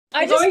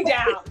I'm going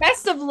down.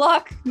 Best of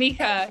luck,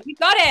 Mika. You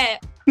got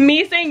it.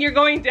 Me saying you're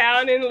going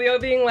down and Leo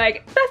being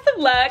like, best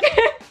of luck.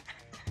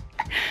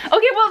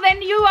 Okay, well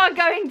then you are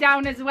going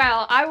down as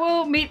well. I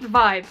will meet the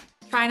vibe.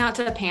 Try not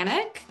to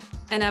panic,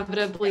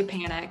 inevitably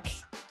panic,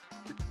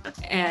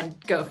 and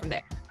go from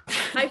there.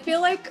 I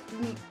feel like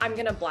I'm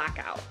gonna black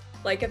out.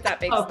 Like, if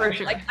that makes sense. For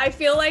sure. Like, I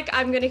feel like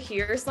I'm gonna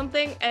hear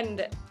something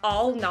and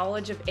all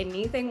knowledge of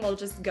anything will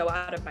just go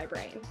out of my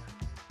brain.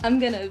 I'm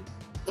gonna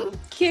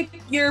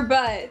kick your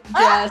butt,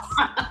 Jess.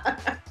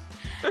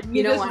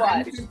 You know what?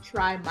 I'm gonna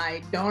try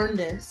my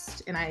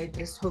darndest, and I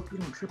just hope you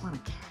don't trip on a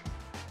cat.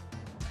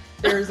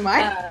 There's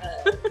my.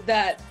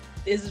 That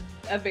is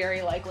a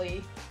very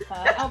likely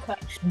outcome.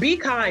 Be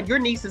kind. Your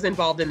niece is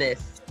involved in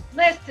this.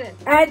 Listen.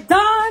 At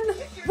dawn,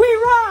 we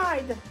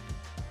ride.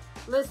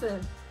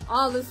 Listen,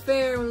 all is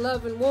fair in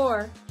love and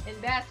war. In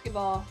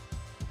basketball.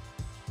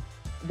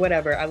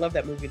 Whatever. I love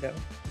that movie though.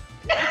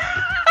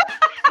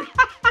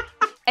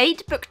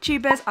 8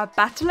 booktubers are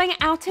battling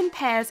out in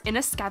pairs in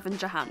a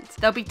scavenger hunt.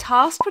 They'll be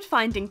tasked with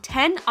finding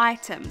 10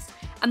 items,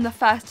 and the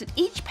first in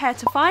each pair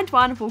to find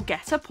one will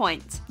get a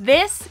point.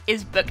 This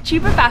is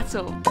Booktuber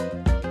Battle.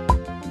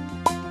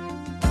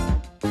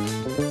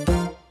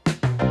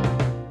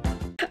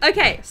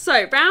 Okay,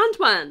 so round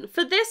 1.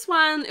 For this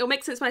one, it'll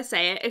make sense when I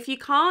say it. If you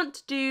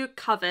can't do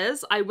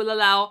covers, I will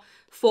allow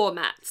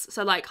formats,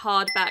 so like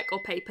hardback or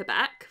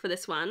paperback for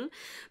this one.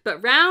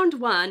 But round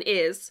 1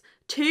 is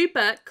 2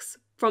 books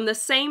from the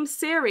same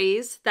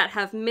series that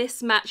have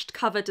mismatched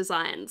cover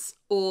designs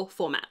or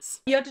formats.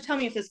 You have to tell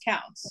me if this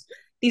counts.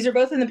 These are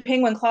both in the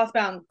Penguin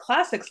Clothbound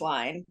Classics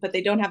line, but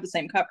they don't have the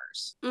same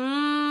covers.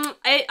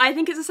 I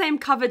think it's the same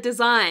cover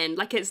design.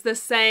 Like, it's the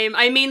same,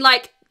 I mean,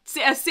 like,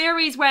 a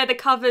series where the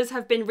covers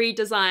have been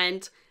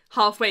redesigned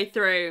halfway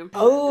through.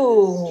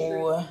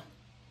 Oh.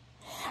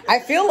 I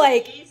feel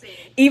like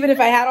even if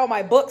I had all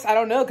my books, I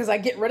don't know, because I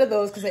get rid of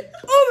those because it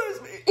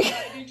bothers me.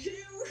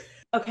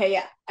 Okay,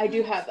 yeah, I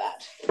do have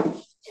that.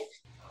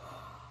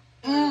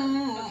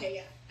 Okay,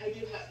 yeah, I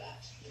do have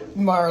that.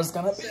 Mara's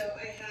gonna. So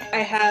I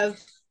have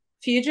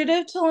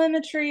Fugitive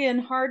Telemetry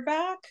in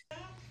hardback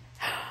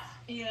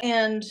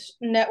and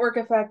Network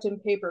Effect in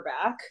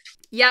paperback.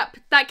 Yep,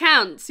 that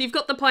counts. You've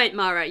got the point,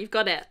 Mara. You've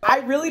got it. I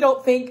really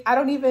don't think, I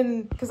don't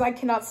even, because I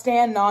cannot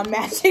stand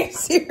non-matching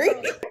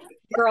series.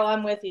 Girl,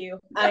 I'm with you.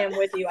 I am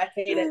with you. I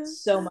hate it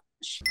so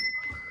much.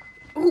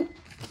 Ooh.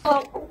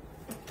 Oh.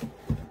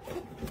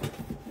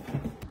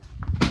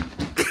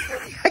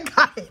 I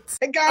got it.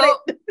 I got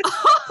it.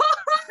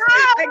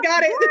 I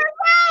got it.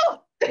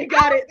 No! I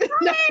got it.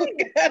 No, I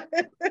got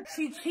it.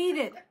 She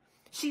cheated.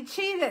 She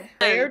cheated.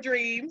 Their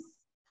dreams.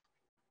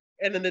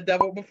 And then the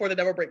devil, before the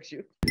devil breaks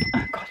you.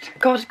 Oh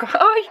God.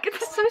 Oh,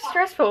 that's so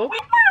stressful.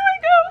 Wait, where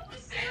do I go?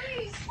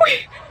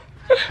 Wait.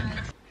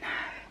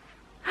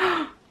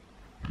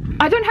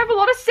 I don't have a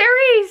lot of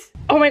series.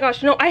 Oh my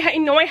gosh, no, I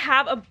know I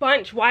have a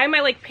bunch. Why am I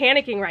like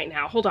panicking right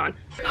now? Hold on.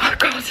 Oh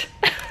God.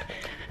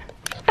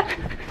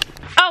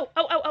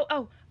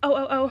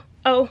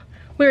 Oh.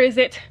 Where is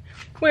it?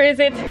 Where is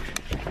it?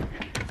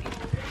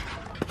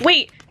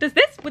 Wait,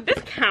 would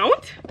this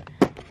count?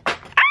 Ah,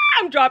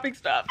 I'm dropping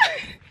stuff.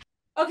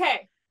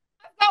 Okay.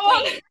 That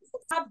one. Wait,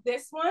 I have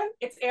this one.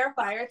 It's Air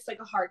Fire. It's like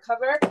a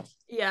hardcover.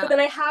 Yeah. But then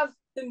I have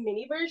the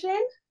mini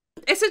version.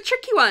 It's a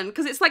tricky one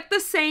because it's like the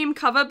same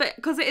cover, but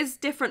because it is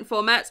different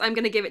formats, I'm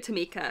going to give it to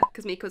Mika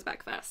because Mika was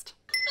back first.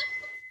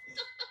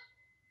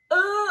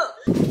 Oh!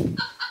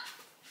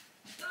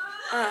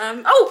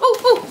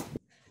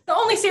 The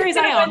only series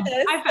I own.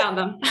 I found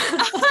them.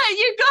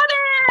 You got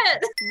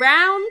it!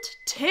 Round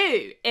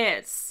 2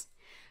 is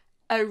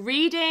a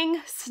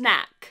reading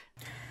snack.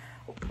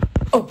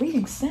 Oh,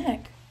 reading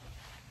snack?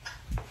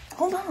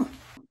 Hold on.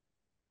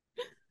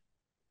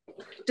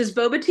 Does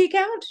boba tea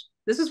count?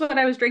 This is what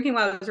I was drinking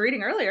while I was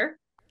reading earlier.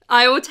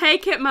 I will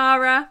take it,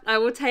 Mara. I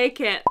will take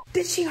it.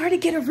 Did she already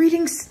get a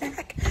reading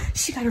snack?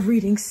 She got a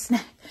reading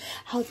snack.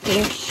 How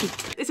dare she?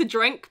 It's a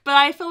drink, but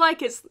I feel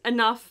like it's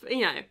enough,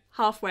 you know,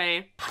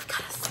 halfway. I've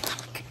got a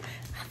snack.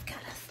 I've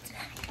got a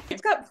snack.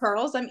 It's got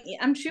pearls.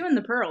 I'm chewing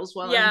the pearls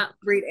while I'm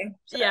reading.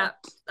 So. Yeah,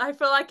 I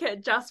feel like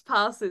it just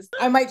passes.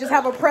 I might just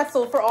have a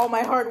pretzel for all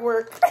my hard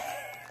work.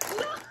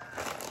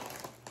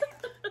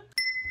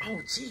 Oh,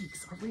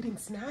 jeez, a reading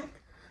snack?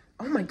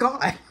 Oh my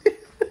God.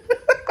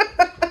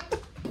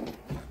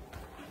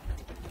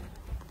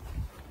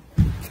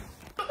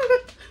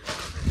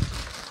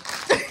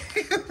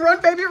 Run,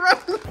 baby, run.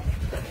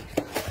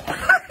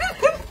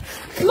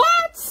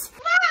 Nuts!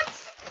 Nuts!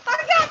 I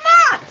got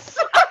nuts!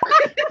 I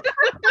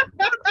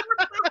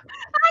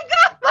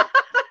got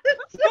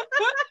nuts!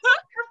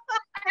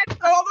 I had to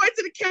go all the way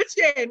to the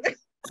kitchen.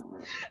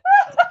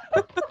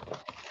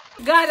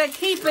 Gotta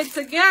keep it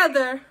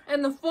together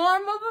in the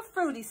form of a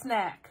fruity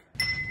snack.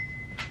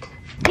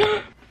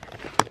 I've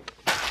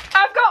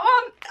got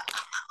one.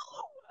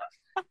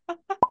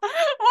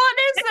 What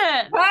is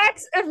it?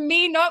 Facts of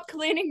me not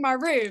cleaning my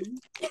room.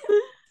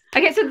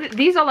 Okay, so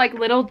these are like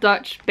little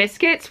Dutch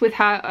biscuits with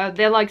how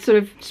they're like sort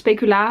of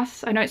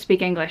speculaas. I don't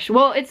speak English.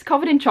 Well, it's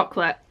covered in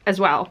chocolate as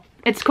well.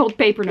 It's called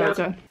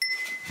pepernoten.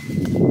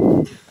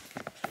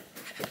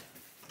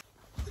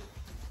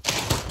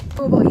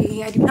 Oh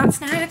boy, I do not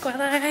snack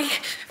while I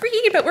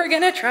read, but we're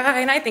gonna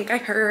try, and I think I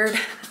heard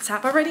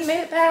Sap already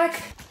made it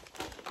back.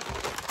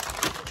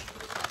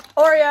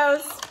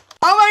 Oreos.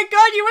 Oh my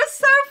god, you were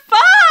so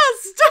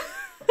fast!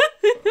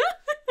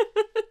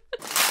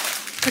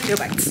 Cookie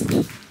bites.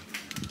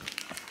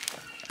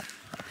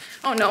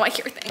 Oh no, I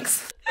hear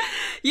things.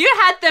 You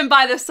had them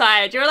by the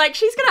side. You were like,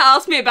 she's gonna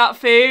ask me about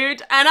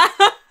food, and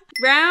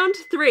Round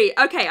 3.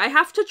 Okay, I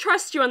have to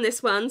trust you on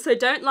this one, so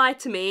don't lie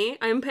to me.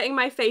 I'm putting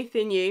my faith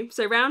in you.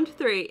 So round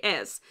 3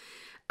 is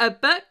a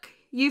book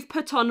you've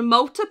put on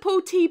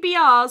multiple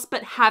TBRs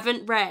but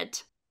haven't read.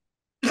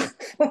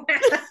 Can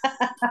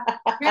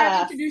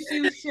I introduce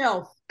you to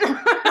Shelf?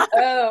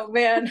 Oh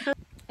man.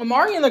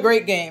 Amari in the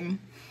Great Game.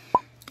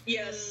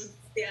 Yes.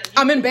 Yeah,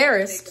 I'm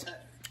embarrassed.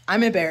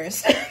 I'm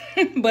embarrassed.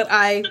 But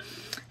I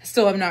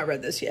still have not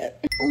read this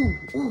yet.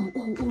 Oh,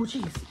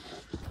 jeez.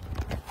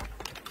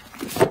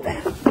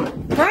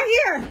 Right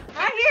here.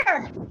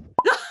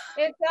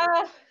 It's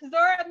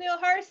Zora Neale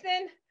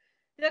Hurston,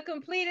 the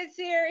completed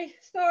series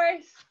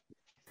stories.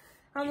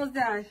 Almost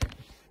done.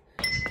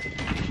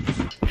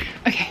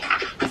 Okay.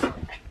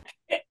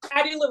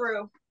 Addie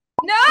LaRue.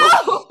 No!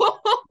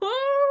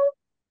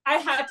 I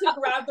had to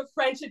grab the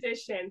French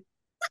edition,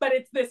 but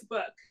it's this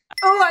book.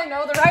 Oh, I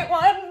know the right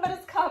one, but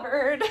it's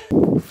covered.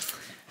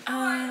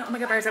 Oh my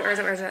god, where is it? Where is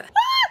it? Where is it?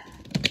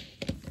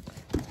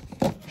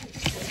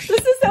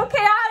 This is so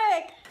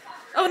chaotic.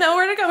 Oh no,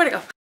 where'd it go? Where'd it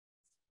go?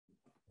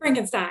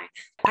 Frankenstein.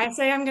 I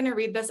say I'm gonna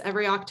read this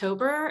every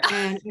October,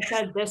 and I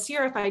said this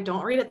year, if I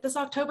don't read it this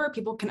October,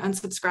 people can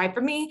unsubscribe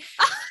from me,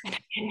 and I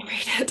didn't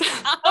read it.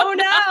 Oh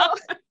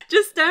no!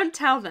 Just don't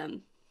tell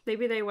them.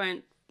 Maybe they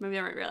won't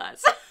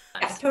realize.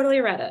 I totally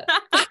read it.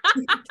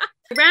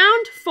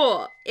 Round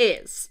 4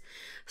 is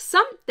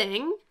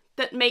something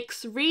that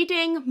makes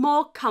reading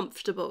more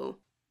comfortable.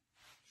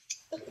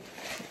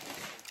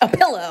 A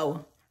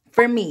pillow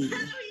for me.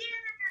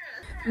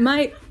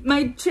 My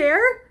chair?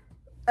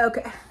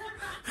 Okay.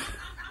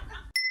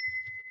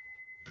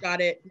 Got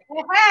it.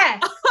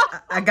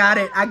 I got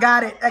it. I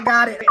got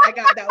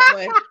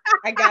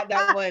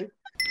that one.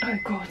 Oh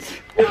god.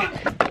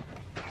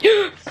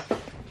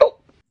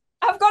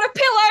 I've got a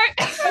pillow.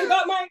 I've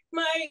got my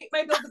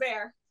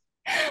Build-A-Bear.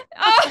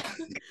 Oh,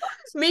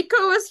 Miko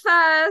was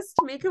first.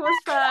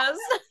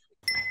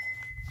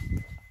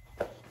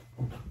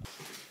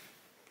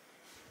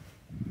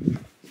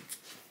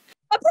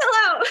 a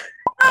pillow.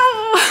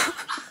 Oh.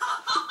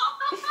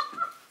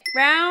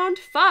 Round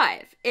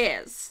 5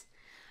 is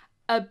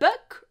a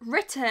book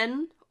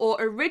written or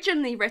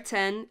originally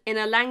written in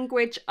a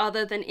language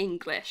other than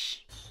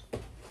English.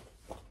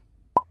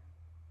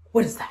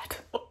 What is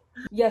that?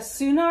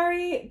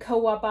 Yasunari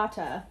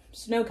Kawabata,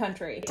 Snow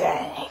Country.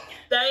 Dang.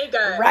 There you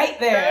go. Right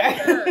there.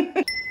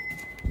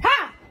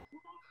 Ha!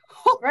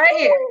 Right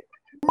here.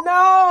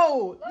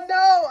 No,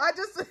 no.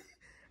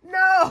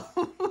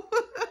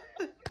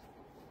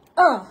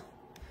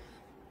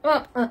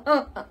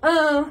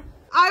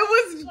 I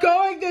was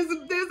going, there's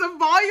a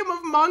volume of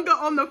manga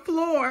on the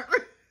floor.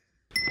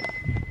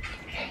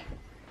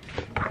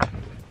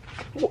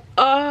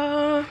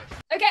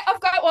 Okay, I've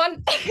got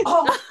one.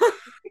 Oh.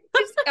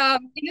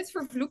 It is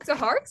Vervloekte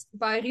Hart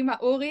by Rima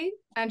Ori,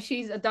 and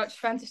she's a Dutch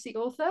fantasy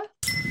author.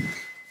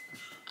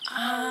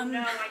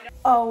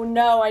 Oh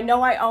no, I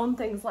know I own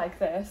things like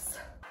this.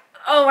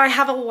 Oh, I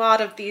have a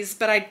lot of these,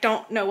 but I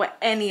don't know what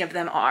any of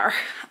them are.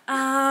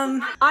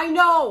 I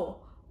know,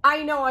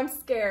 I'm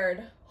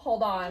scared.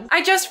 Hold on.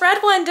 I just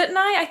read one, didn't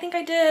I? I think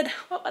I did.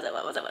 What was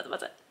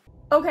it?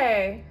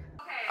 Okay.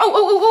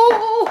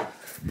 Oh.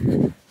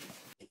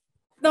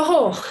 The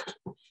Hole.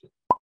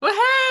 Well,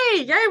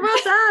 hey, yay, well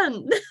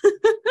done.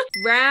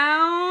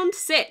 Round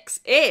 6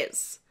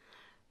 is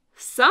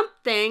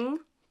something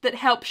that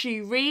helps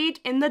you read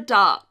in the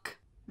dark.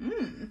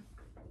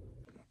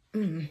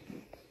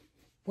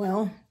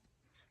 Well.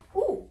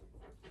 Ooh.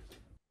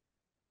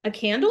 A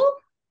candle?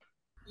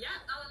 Yeah,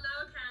 a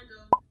low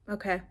candle.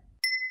 Okay.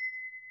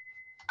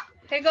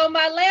 Here go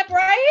my lamp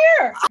right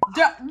here.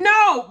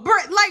 No,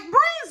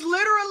 Bree's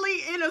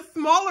literally in a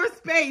smaller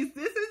space.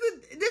 This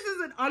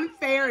is an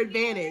unfair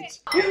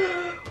advantage.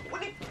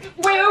 Wait.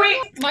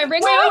 My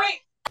ring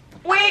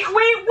Wait.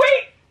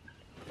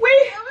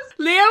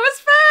 Leo was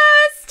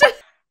first.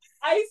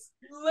 I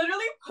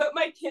literally put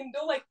my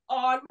Kindle like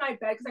on my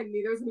bed because I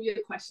knew there was gonna be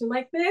a question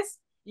like this.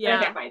 Yeah.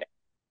 I can't find it.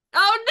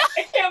 Oh no.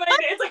 I can't find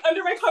it. It's like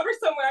under my cover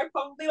somewhere. I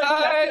probably like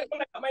left it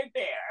when I got my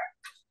bear.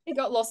 It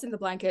got lost in the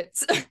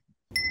blankets.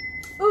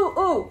 Ooh.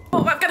 Oh,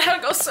 I'm gonna have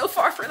to go so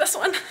far for this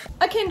one.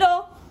 A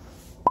Kindle.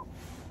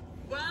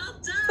 Well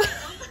done.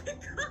 Oh my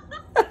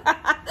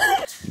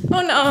god.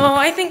 Oh no,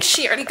 I think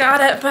she already got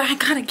it, but I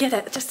gotta get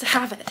it just to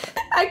have it.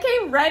 I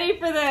came ready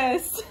for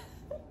this.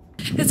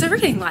 It's a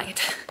reading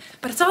light,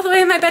 but it's all the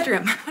way in my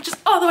bedroom, which is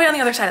all the way on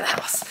the other side of the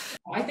house.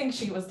 I think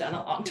she was done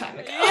a long time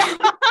ago.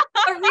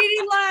 A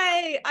reading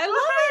light. I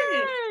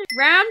love it.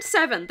 Round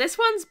 7. This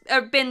one's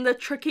been the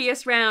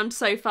trickiest round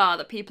so far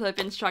that people have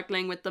been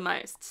struggling with the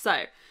most.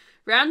 So,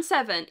 Round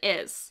 7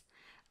 is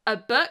a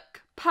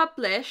book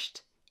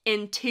published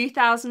in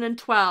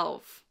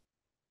 2012.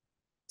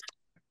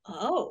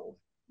 Oh.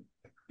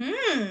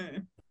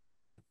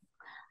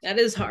 That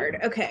is hard.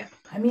 Okay.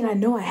 I mean, I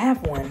know I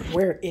have one.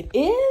 Where it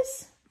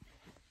is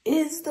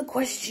the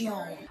question.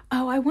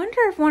 Oh, I wonder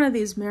if one of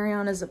these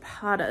Mariana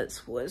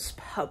Zapatas was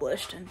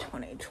published in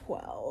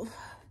 2012.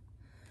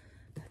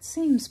 That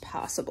seems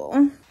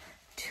possible.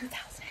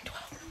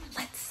 2012.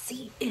 Let's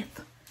see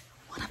if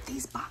one of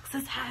these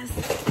boxes has.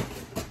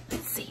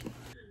 Let's see.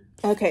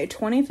 Okay,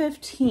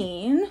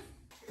 2015.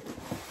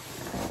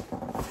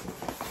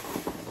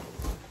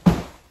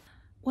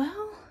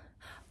 Well,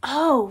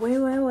 oh,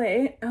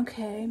 wait.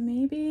 Okay,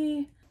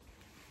 maybe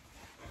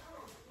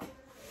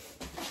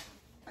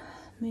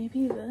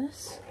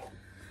this.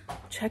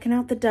 Checking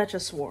out the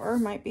Duchess War,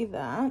 might be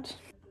that.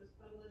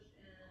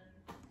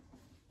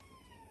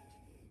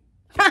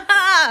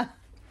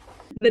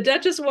 The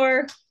Duchess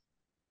War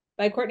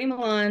by Courtney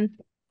Milan,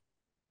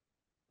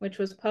 which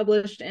was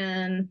published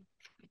in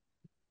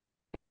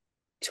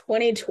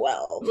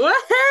 2012. Hey,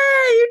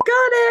 you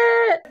got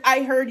it!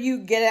 I heard you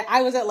get it.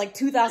 I was at like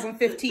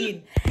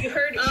 2015. You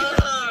heard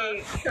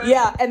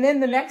Yeah, and then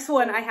the next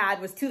one I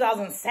had was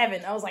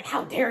 2007. I was like,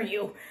 how dare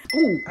you?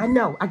 Ooh, I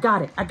know. I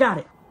got it.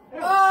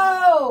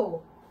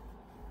 Oh!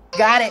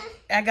 Got it.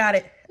 And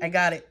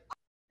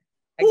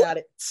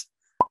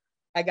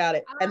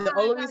the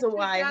only reason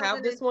why I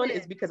have this one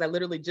is because I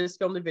literally just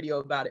filmed a video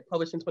about it,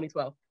 published in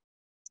 2012.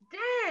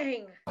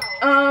 Dang.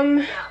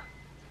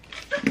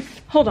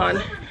 Hold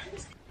on.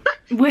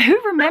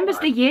 Who remembers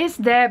the years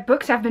their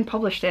books have been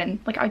published in?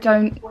 Like, I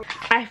don't.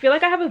 I feel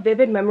like I have a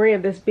vivid memory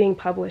of this being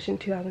published in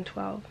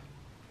 2012.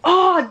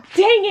 Oh,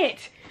 dang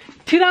it!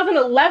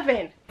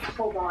 2011.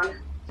 Hold on.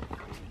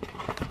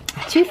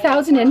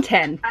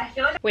 2010.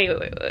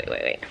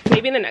 Wait.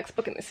 Maybe in the next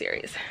book in the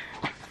series.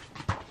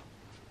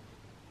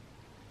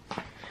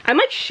 I'm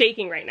like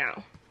shaking right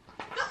now.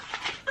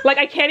 Like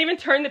I can't even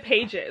turn the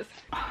pages.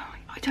 Oh,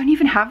 I don't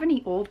even have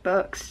any old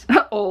books.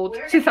 Old.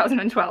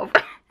 2012.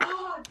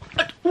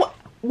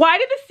 Why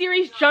did the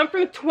series jump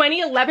from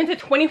 2011 to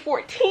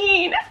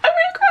 2014? I'm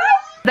gonna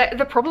cry.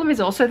 The problem is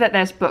also that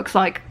there's books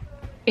like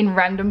in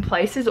random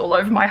places all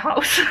over my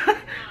house.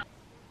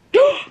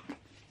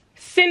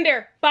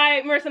 Cinder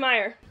by Marissa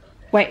Meyer.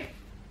 Wait,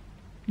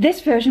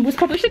 this version was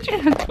published in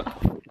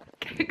 2012.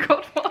 Okay,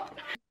 God, what?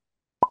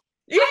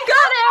 You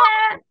got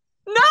it!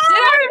 No!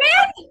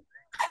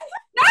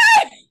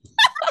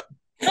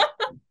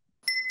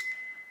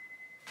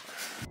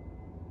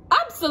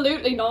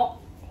 Absolutely not.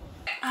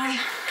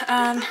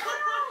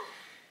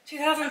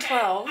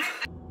 2012.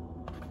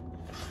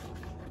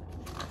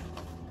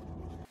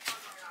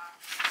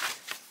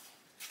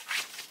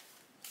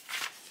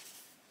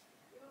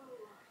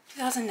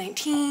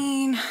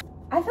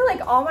 I feel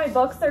like all my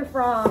books are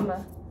from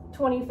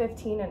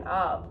 2015 and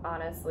up,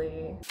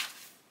 honestly.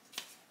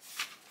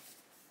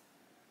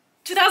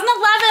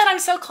 2011, I'm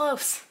so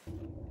close.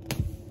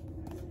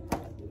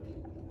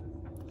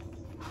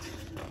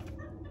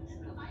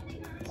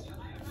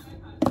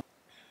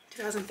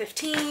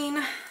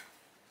 $2015.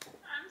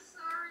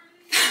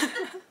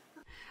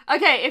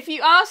 Okay, if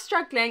you are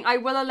struggling, I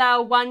will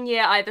allow 1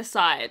 year either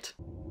side.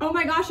 Oh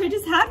my gosh, I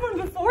just had one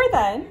before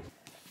then.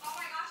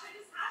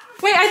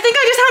 Wait, I think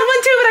I just had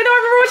one too, but I don't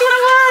remember which one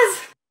it was.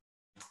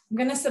 I'm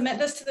gonna submit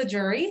this to the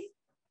jury.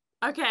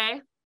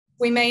 Okay.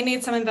 We may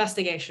need some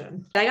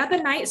investigation. I got the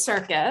Night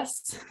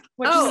Circus,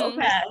 which Oh.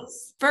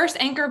 says First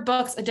Anchor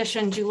Books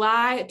edition,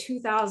 July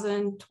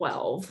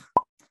 2012.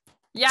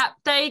 Yeah,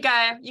 there you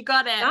go. You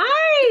got it.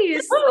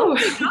 Nice! Oh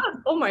my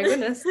god, oh my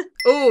goodness.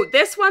 Oh,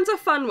 this one's a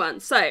fun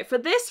one. So for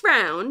this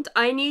round,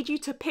 I need you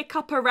to pick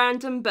up a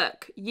random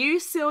book.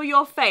 You seal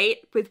your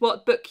fate with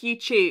what book you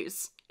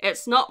choose.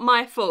 It's not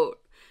my fault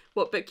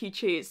what book you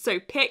choose. So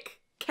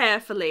pick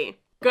carefully.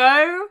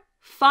 Go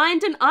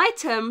find an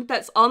item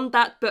that's on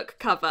that book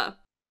cover.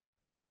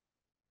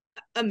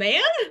 A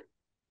man?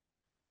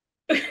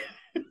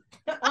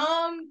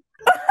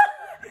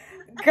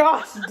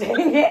 Gosh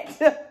dang it.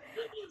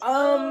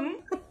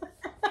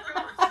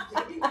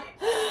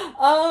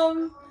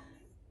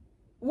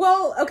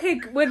 Well,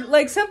 okay, would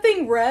like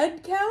something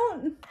red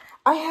count?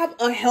 I have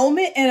a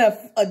helmet and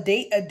a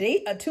daisy?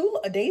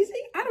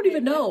 I don't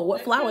even know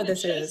what flower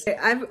this is.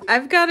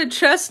 I've got a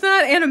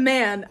chestnut and a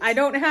man. I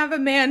don't have a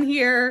man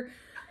here,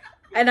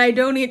 and I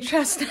don't eat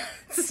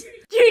chestnuts.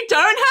 You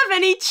don't have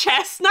any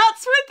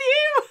chestnuts with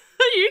you?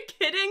 Are you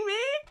kidding me?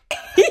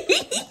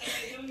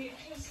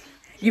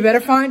 You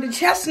better find a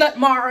chestnut,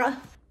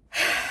 Mara.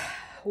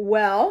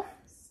 Well.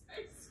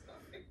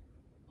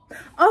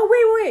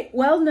 Oh, wait.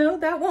 Well, no,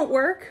 that won't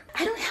work.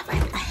 I don't have a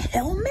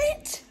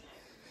helmet.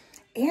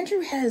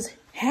 Andrew has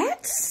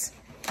hats.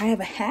 I have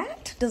a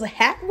hat. Does a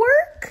hat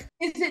work?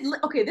 Is it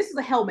okay? This is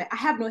a helmet. I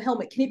have no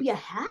helmet. Can it be a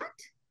hat?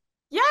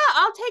 Yeah,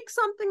 I'll take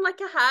something like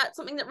a hat,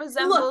 something that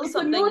resembles Look, it's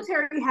something. a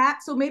military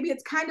hat, so maybe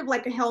it's kind of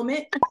like a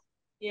helmet.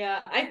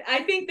 Yeah,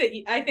 I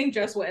think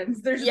Jess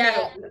wins. There's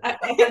yeah. no. I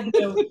have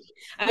no.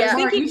 I was Are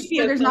thinking you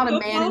sure there's not a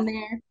man in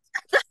there?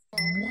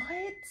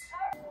 What?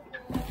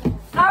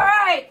 All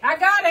right, I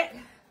got it.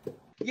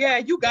 Yeah,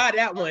 you got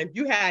that one.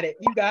 You had it.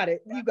 You got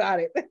it. You got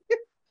it.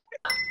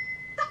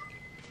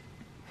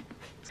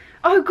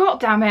 Oh, god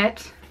damn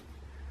it.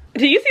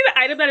 Do you see the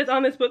item that is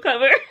on this book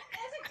cover?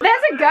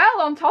 There's a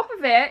girl on top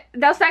of it.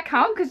 Does that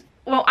count? Because,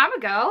 well, I'm a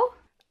girl.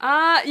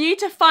 You need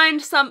to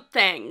find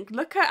something.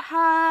 Look at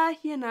her,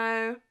 you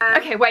know.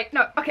 Okay, wait,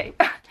 no, okay.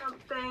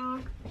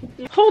 Something.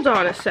 Hold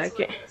on a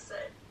second.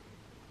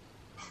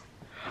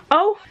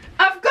 Oh.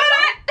 I've got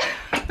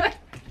it!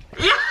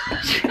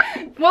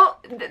 Well,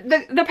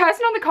 the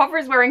person on the cover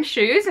is wearing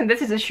shoes, and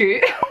this is a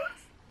shoe.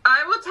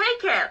 I will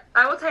take it.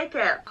 I will take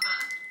it.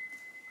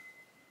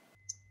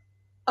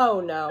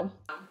 Oh no.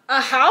 A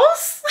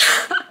house?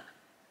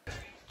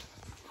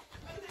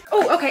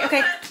 Oh, okay,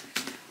 okay.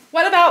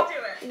 What about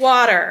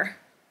water?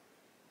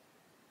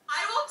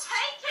 I will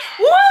take it.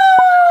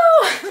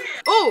 Woo!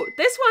 Oh,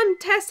 this one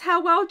tests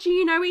how well do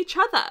you know each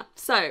other.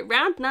 So,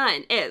 round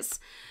 9 is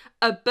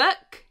a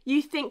book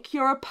you think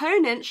your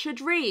opponent should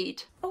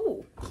read.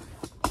 Oh.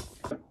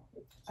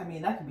 I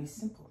mean, that could be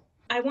simple.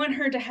 I want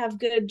her to have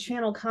good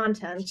channel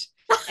content,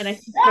 and I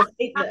think she'll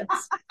hate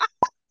this.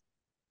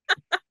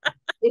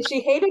 If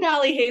she hated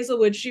Allie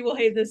Hazelwood, she will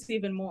hate this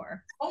even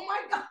more. Oh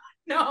my god,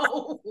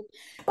 no.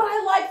 But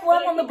I like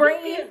Love on the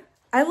Brain.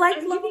 I like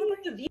Love on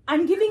the Brain.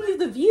 I'm giving you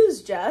the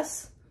views,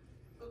 Jess.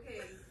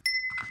 Okay.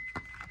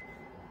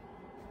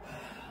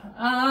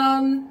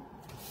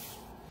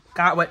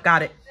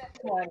 Got it.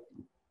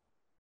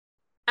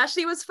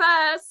 Ashley was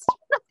first.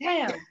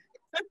 Damn.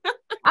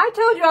 I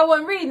told you I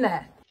wasn't reading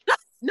that.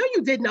 No,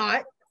 you did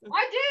not.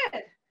 I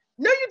did.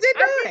 No, you did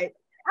not.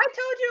 I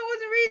told you I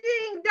wasn't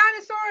reading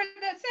Dinosaur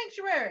in that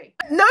Sanctuary.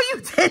 No,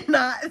 you did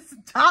not.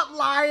 Stop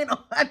lying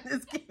on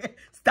this kid.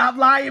 Stop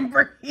lying,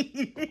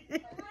 Bree.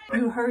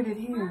 You heard it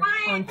here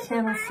on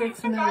Channel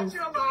 6 News.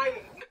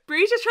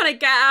 Bree's just trying to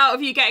get out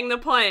of you getting the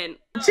point.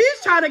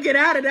 She's trying to get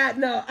out of that.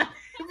 No,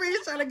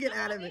 Bree's trying to get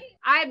out of it.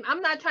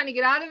 I'm not trying to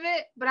get out of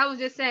it, but I was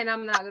just saying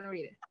I'm not gonna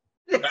read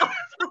it.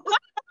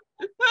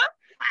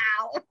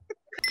 Wow.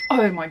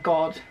 Oh my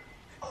god.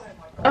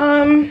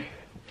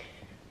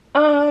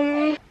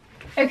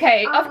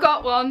 Okay, I've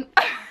got one.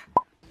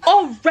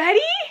 Already?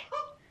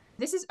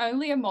 This is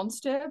Only a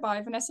Monster by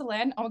Vanessa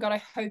Len. Oh my god,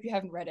 I hope you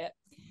haven't read it.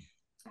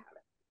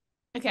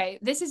 Okay,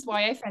 this is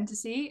YA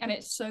fantasy, and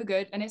it's so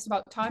good, and it's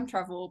about time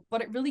travel,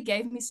 but it really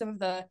gave me some of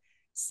the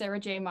Sarah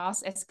J.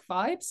 Maas-esque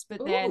vibes,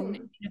 but then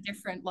in a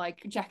different,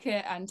 like,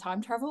 jacket and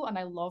time travel, and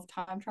I love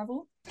time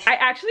travel. I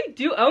actually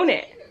do own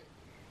it.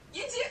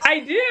 You do? I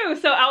do,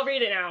 so I'll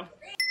read it now.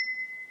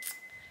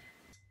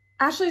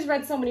 Ashley's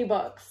read so many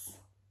books.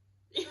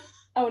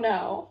 Oh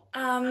no.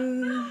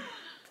 I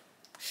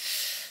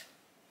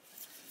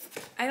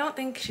don't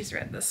think she's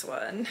read this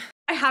one.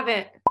 I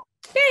haven't.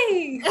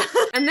 Yay!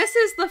 And this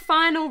is the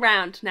final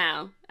round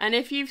now. And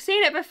if you've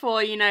seen it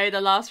before, you know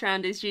the last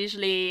round is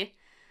usually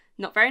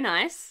not very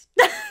nice.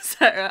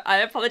 So I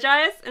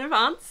apologize in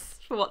advance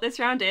for what this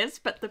round is,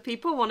 but the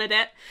people wanted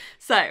it.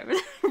 So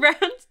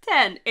round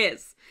 10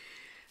 is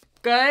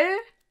go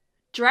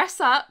dress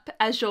up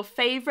as your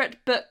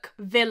favorite book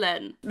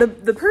villain. The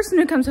person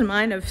who comes to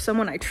mind of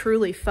someone I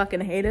truly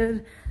fucking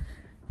hated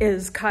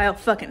is Kyle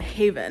fucking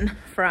Haven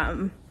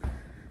from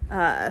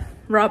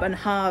Robin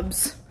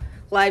Hobb's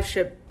Live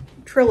Ship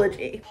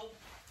trilogy.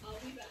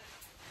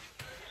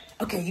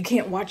 Okay, you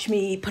can't watch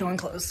me put on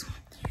clothes,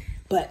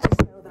 but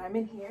just know that I'm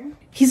in here.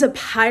 He's a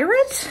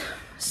pirate,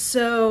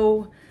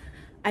 so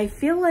I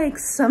feel like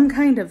some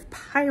kind of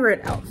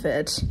pirate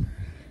outfit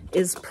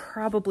is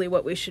probably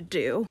what we should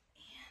do.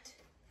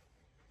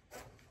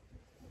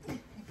 And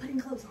I'm putting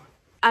clothes on.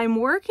 I'm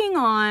working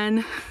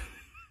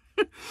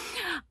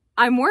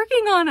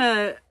on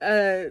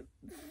a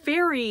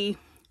fairy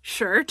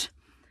shirt.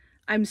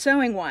 I'm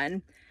sewing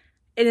one,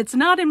 and it's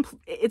not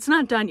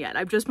done yet.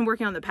 I've just been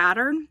working on the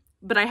pattern,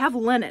 but I have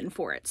linen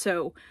for it,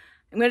 so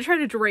I'm gonna try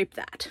to drape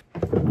that.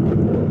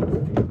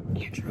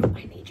 Andrew,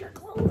 I need your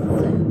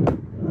clothes.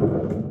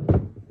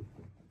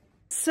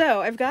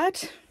 So I've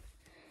got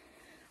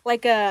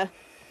like a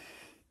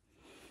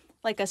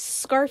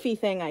scarfy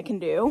thing I can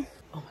do.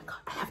 Oh my god,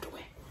 I have to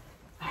win.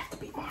 I have to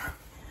beat Mara.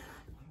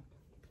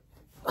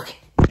 Okay,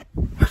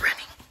 we're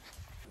running.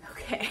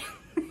 Okay,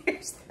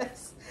 here's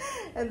this.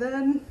 And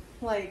then,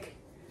 like,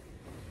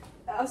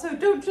 also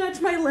don't judge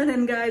my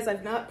linen, guys.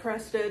 I've not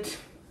pressed it.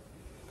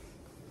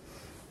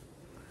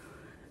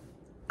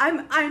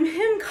 I'm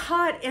him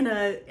caught in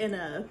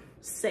a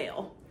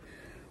sail.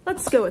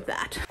 Let's go with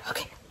that.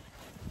 Okay.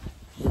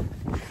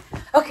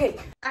 Okay,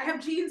 I have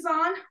jeans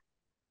on.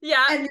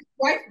 Yeah. And his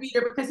wife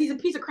beater because he's a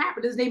piece of crap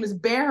and his name is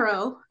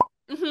Barrow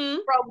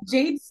from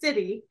Jade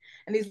City.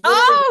 And he's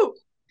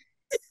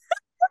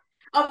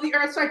of the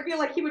earth, so I feel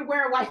like he would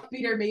wear a wife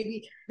beater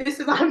maybe. This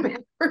is on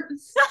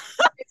backwards.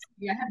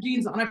 Yeah, I have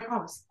jeans on, I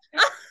promise.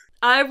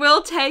 I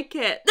will take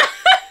it.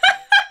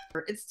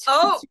 It's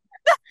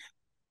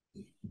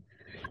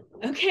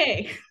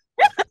Okay.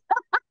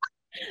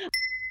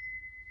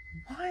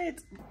 What?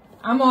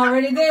 I'm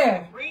already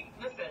there.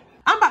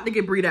 I'm about to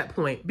get Bree that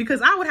point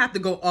because I would have to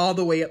go all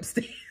the way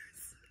upstairs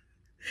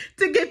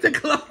to get the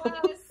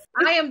clothes.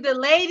 I am the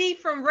lady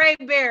from Ray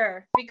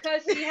Bear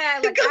because she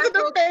had like Because of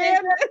the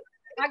fan.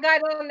 I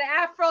got on the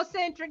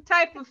Afrocentric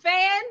type of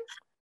fan.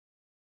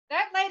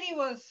 That lady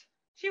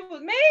she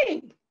was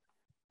mean.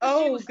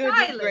 Oh, was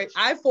goodness stylish. gracious.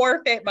 I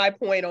forfeit my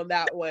point on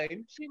that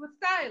one. She was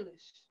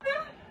stylish.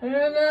 You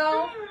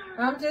know,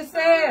 I'm just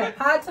saying.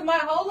 Hot to my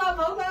hold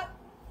up.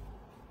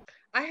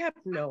 I have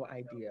no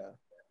idea.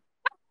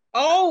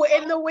 Oh,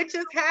 in the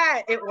witch's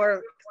hat. It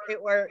works.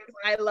 It works.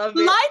 I love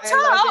it.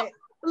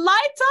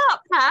 Light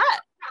up,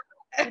 Pat.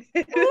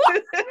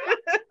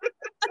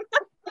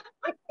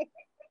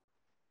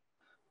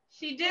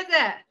 She did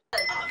that.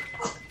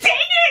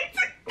 Dang it!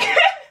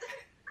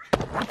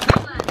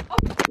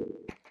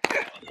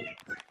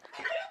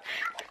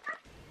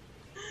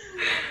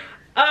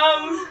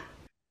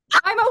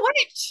 I'm a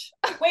witch.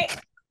 Wait.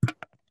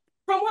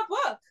 From what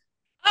book?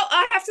 Oh,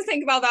 I have to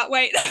think about that.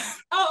 Wait.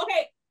 Oh,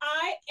 okay.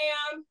 I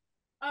am.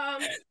 I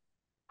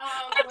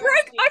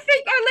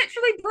think I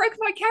literally broke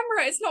my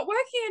camera. It's not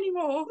working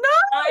anymore.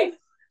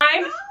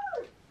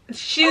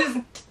 She's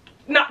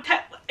not.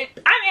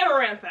 I'm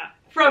Amarantha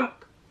from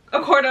A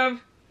Court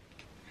of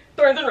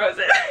Thorns and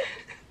Roses.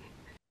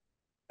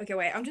 Okay,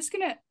 wait. I'm just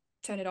gonna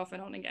turn it off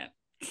and on again.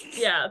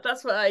 Yeah,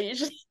 that's what I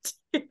usually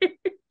do.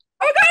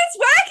 Oh god, it's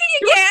working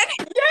again!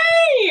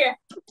 Yay!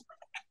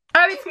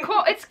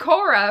 Oh, it's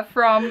Cora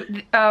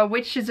from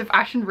Witches of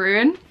Ash and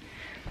Ruin.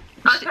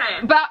 Okay.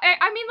 But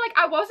I mean, like,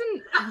 I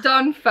wasn't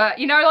done for,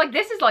 you know, like,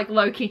 this is like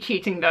low-key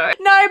cheating though.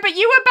 No, but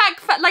you were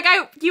back,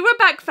 you were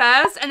back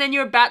first, and then you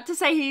were about to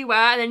say who you were,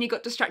 and then you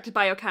got distracted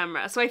by your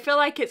camera. So I feel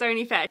like it's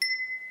only fair.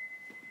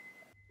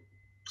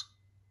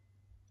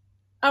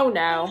 Oh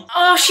no.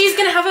 Oh, she's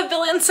gonna have a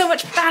villain so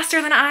much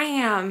faster than I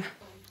am.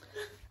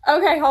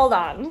 Okay, hold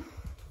on.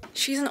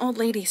 She's an old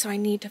lady, so I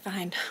need to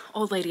find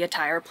old lady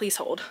attire. Please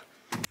hold.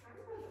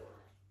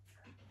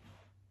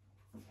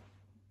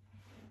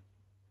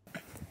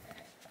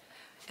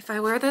 If I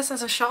wear this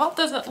as a shawl,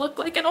 does it look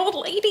like an old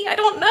lady? I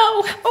don't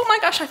know. Oh my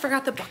gosh, I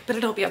forgot the book, but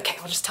it'll be okay.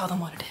 I'll just tell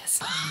them what it is.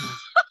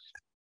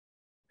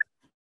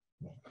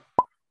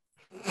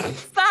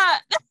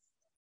 That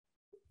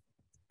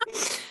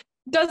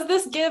Does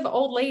this give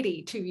old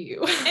lady to you?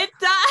 it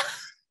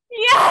does.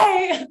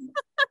 Yay!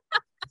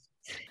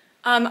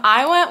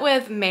 I went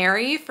with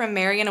Mary from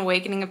Mary and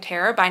Awakening of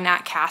Terror by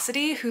Nat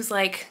Cassidy, who's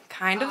like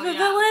kind of a villain,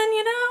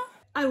 you know?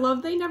 I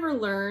love They Never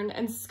Learn,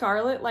 and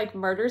Scarlet like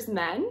murders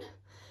men.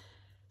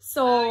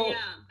 So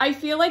I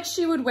feel like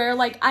she would wear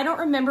like, I don't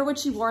remember what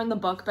she wore in the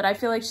book, but I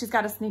feel like she's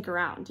got to sneak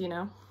around, you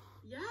know?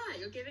 Yeah,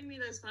 you're giving me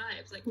those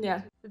vibes. Like,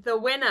 Yeah. the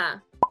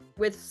winner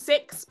with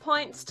 6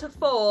 points to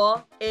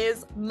 4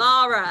 is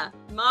Mara.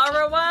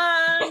 Mara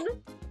won.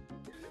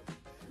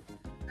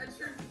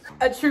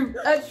 A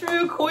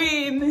true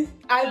queen.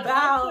 I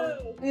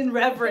bow in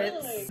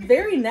reverence.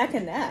 Very neck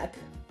and neck.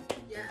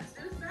 Yes,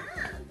 it was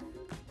bad.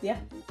 Yeah.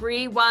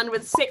 Bree won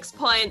with 6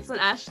 points, and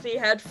Ashley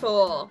had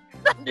 4.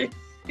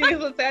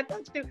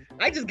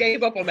 I just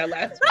gave up on that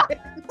last one.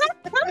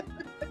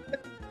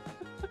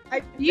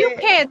 You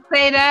can't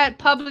say that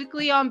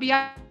publicly on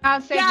Beyonce.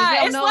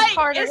 Yeah, it's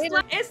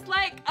like, it's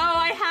like, oh,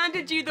 I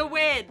handed you the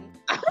win.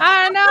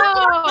 I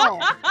know.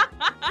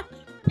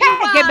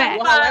 Get back.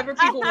 Well, however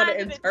people want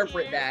to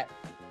interpret that.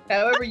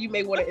 However you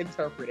may want to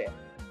interpret it.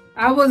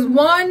 I was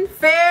won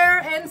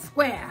fair and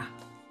square.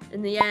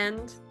 In the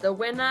end, the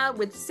winner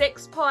with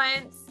 6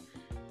 points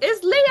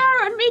is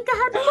Leah, and Mika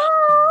had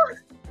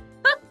 4.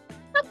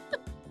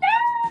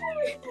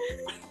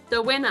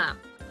 The winner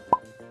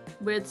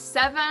with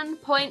 7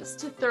 points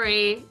to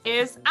 3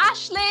 is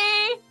Ashley.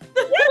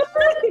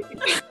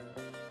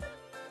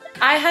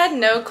 I had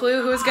no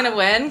clue who was gonna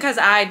win because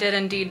I did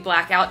indeed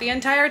black out the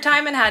entire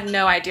time and had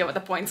no idea what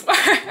the points were.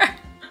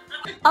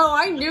 Oh,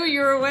 I knew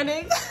you were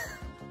winning.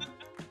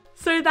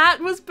 So that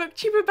was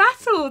BookTuber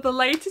Battle, the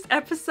latest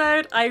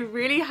episode. I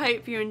really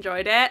hope you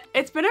enjoyed it.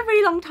 It's been a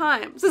really long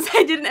time since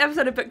I did an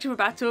episode of BookTuber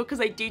Battle because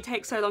they do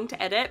take so long to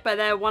edit, but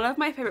they're one of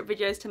my favorite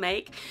videos to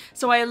make.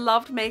 So I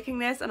loved making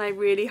this, and I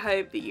really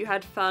hope that you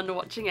had fun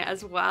watching it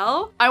as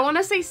well. I want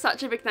to say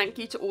such a big thank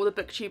you to all the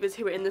booktubers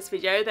who are in this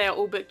video. They are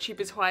all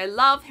booktubers who I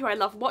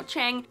love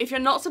watching. If you're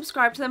not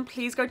subscribed to them,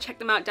 please go check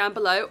them out down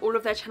below. All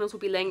of their channels will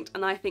be linked,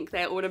 and I think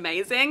they're all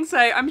amazing. So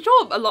I'm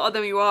sure a lot of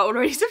them you are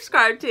already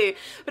subscribed to,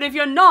 but if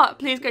you're not,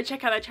 please go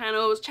check out their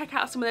channels, check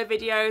out some of their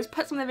videos,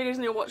 put some of their videos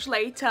on your watch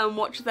later and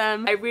watch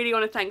them. I really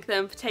want to thank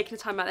them for taking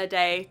the time out of their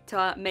day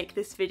to make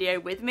this video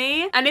with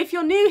me. And if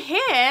you're new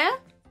here,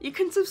 you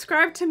can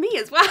subscribe to me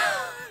as well.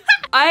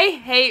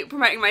 I hate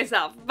promoting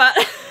myself, but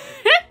you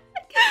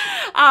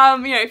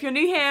know, if you're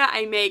new here,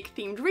 I make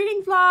themed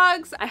reading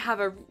vlogs, I have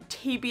a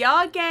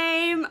TBR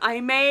game,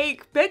 I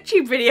make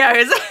booktube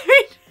videos.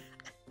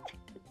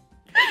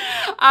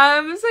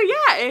 So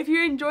yeah, if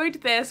you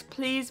enjoyed this,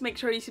 please make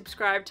sure you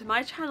subscribe to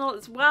my channel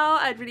as well.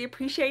 I'd really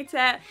appreciate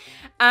it.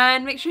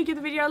 And make sure you give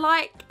the video a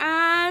like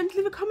and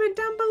leave a comment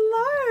down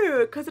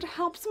below because it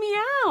helps me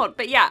out.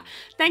 But yeah,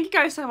 thank you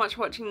guys so much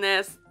for watching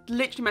this.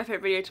 Literally my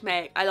favorite video to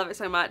make. I love it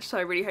so much, so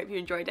I really hope you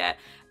enjoyed it.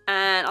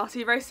 And I'll see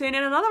you very soon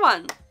in another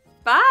one.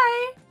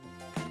 Bye!